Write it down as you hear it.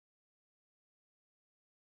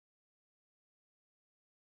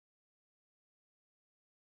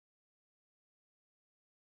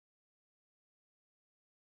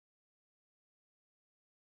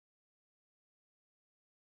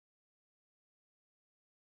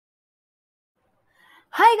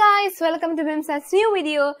Hi guys, welcome to Bimsa's new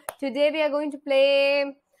video. Today we are going to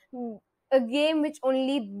play a game which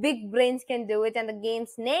only big brains can do it, and the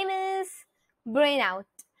game's name is Brain Out.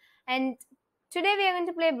 And today we are going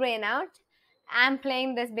to play Brain Out. I'm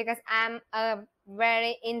playing this because I'm a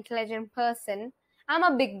very intelligent person. I'm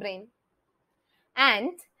a big brain.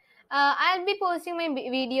 And I'll be posting my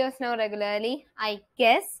videos now regularly, I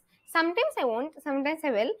guess. Sometimes I won't, sometimes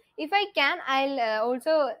I will. If I can, I'll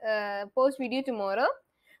also post video tomorrow.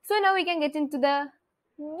 So now we can get into the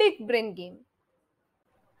big brain game.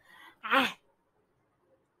 Ah.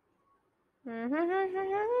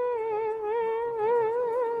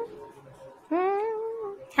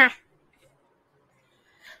 Ha.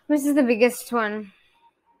 Which is the biggest one?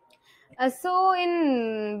 So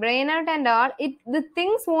in brain out and all, the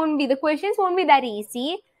questions won't be that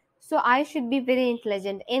easy. So I should be very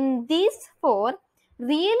intelligent. In these four,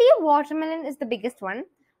 really watermelon is the biggest one,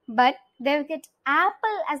 but they'll get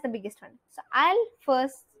apple as the biggest one. So I'll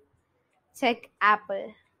first check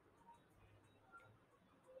apple.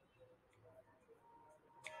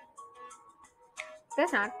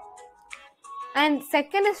 That's not. And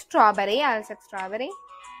second is strawberry. I'll check strawberry.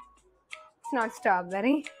 It's not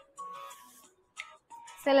strawberry.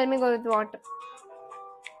 So let me go with water.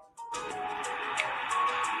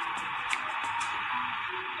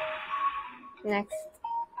 Next.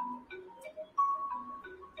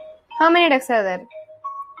 How many ducks are there?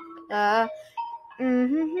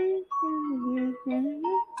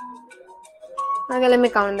 Okay, let me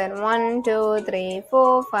count then. 1, 2, 3,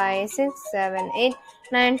 4, 5, 6, 7, 8,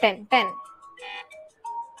 9, 10. 10.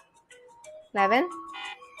 11.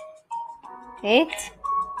 8.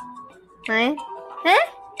 9. Huh?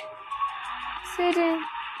 Sitting.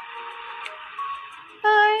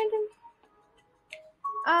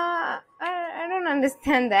 I don't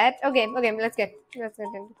understand that. Okay, let's get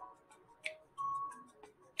into.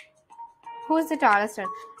 Who's the tallest one?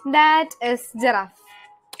 That is giraffe.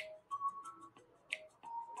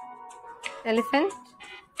 Elephant.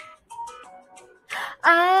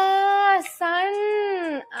 Sun.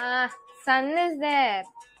 Sun is there.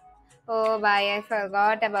 Oh, bye. I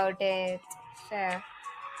forgot about it. Sure.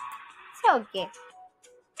 It's okay.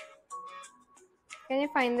 Can you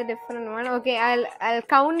find the different one? Okay, I'll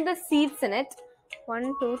count the seeds in it.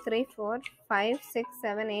 1, 2, 3, 4, 5, 6,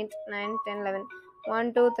 7, 8, 9, 10, 11.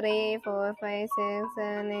 1, 2, 3, 4, 5, 6,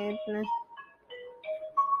 7, 8, 9.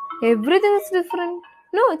 Everything is different.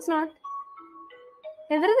 No, it's not.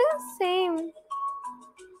 Everything is same.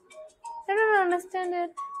 I don't understand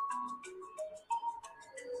it.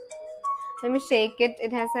 Let me shake it.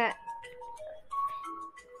 It has a...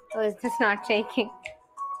 Oh, it's just not shaking.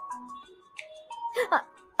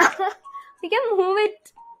 We can move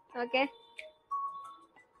it. Okay.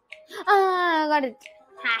 Got it.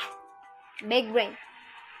 Ha. Big brain.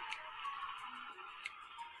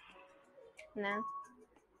 No.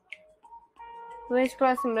 Which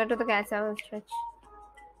claw is similar to the cat's stretch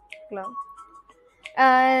claw?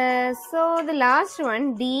 So the last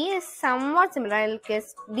one, D, is somewhat similar. I'll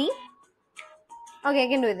guess D. Okay, I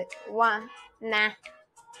can do it. One. Nah.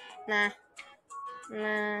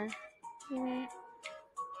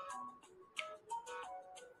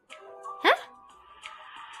 Huh?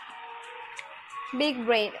 Big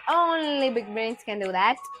brain. Only big brains can do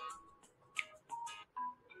that.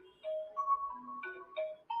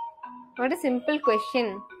 What a simple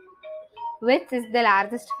question. Which is the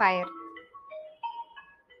largest fire?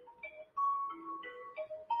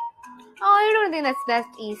 Oh, I don't think that's that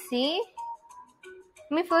easy.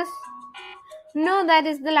 Me first. No, that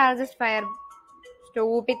is the largest fire.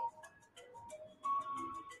 Stupid.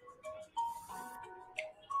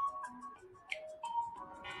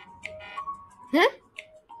 Huh?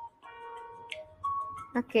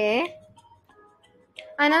 Okay.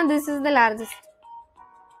 I know this is the largest.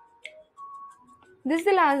 This is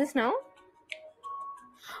the largest now.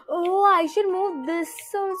 Oh, I should move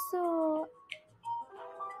this also.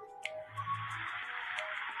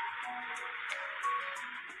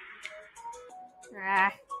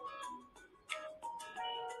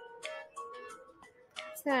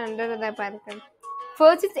 It's under the particle.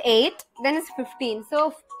 First it's 8, then it's 15.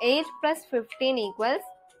 So 8 plus 15 equals,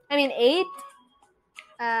 8,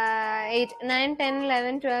 8, 9, 10,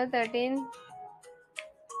 11, 12, 13,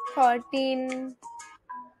 14,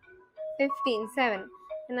 15, 7,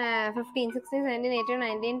 15, 16, 17, 18,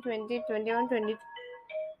 19, 20, 21, 22.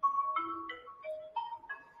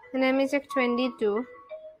 And let me check 22.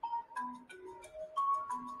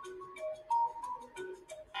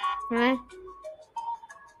 Right?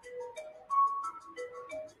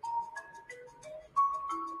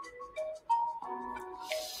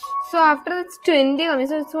 So after it's 20 coming,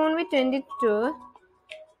 so it's won't be 22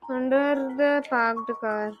 under the parked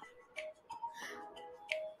car.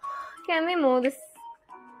 Can we move this?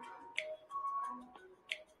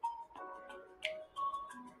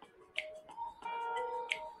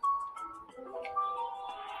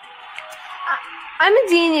 I'm a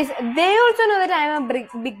genius. They also know that I'm a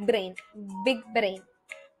big brain. Big brain.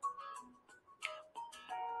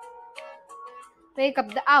 Wake up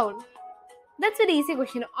the owl. That's a easy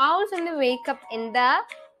question. Owls only wake up in the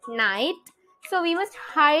night, so we must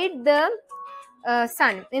hide the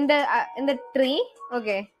sun in the tree.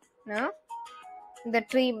 Okay, no, the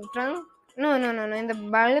tree trunk. No. In the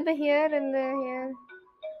bulb here, in the here.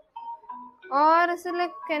 Or is it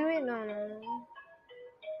like, can we? No.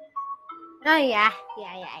 Oh, yeah.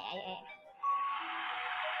 Yeah,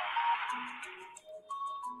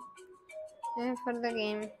 for the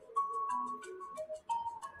game.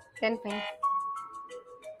 10 points.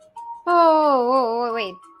 Oh,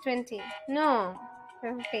 wait. 20. No.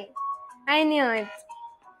 50. I knew it.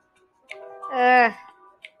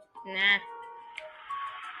 Nah.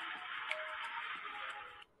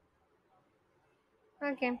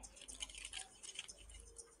 Okay.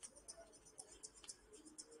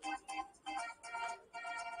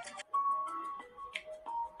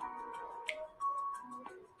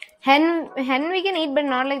 Hen we can eat, but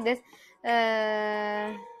not like this.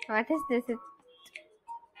 What is this? It's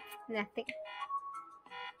nothing.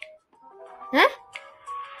 Huh?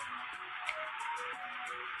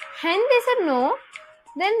 Hen, they said no.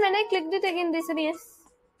 Then when I clicked it again, they said yes.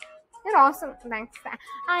 You're awesome. Thanks.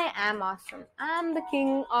 I am awesome. I'm the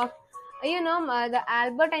king of, the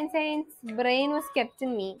Albert Einstein's brain was kept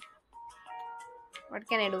in me. What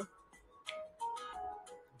can I do?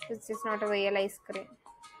 It's just not a real ice cream.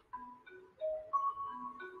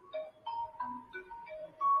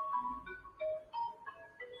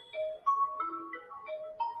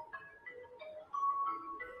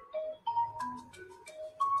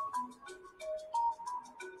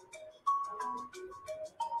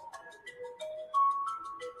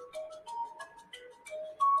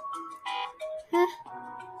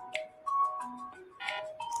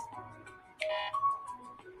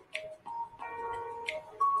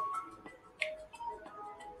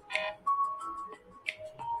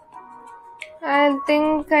 I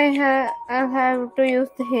think I'll have to use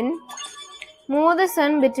the hint. Move the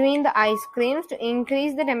sun between the ice creams to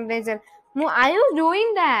increase the temperature. I was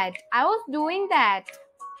doing that.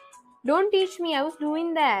 Don't teach me. I was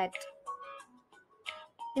doing that.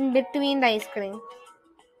 In between the ice cream.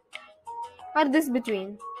 Or this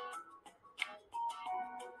between.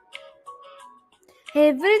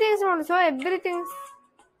 Everything's not so. Everything's.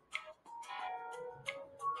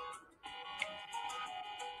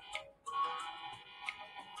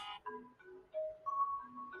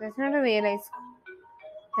 That's not a real ice cream.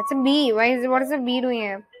 That's a bee. What is a bee doing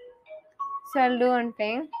here? So I'll do one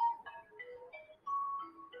thing.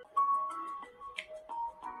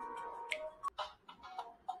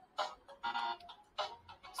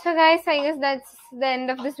 So guys, I guess that's the end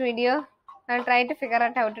of this video. I'll try to figure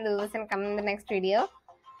out how to do this and come in the next video.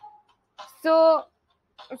 So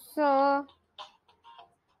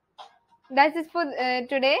that's it for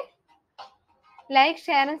today. Like,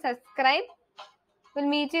 share and subscribe. We'll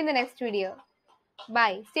meet you in the next video.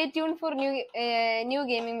 Bye. Stay tuned for new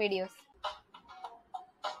gaming videos.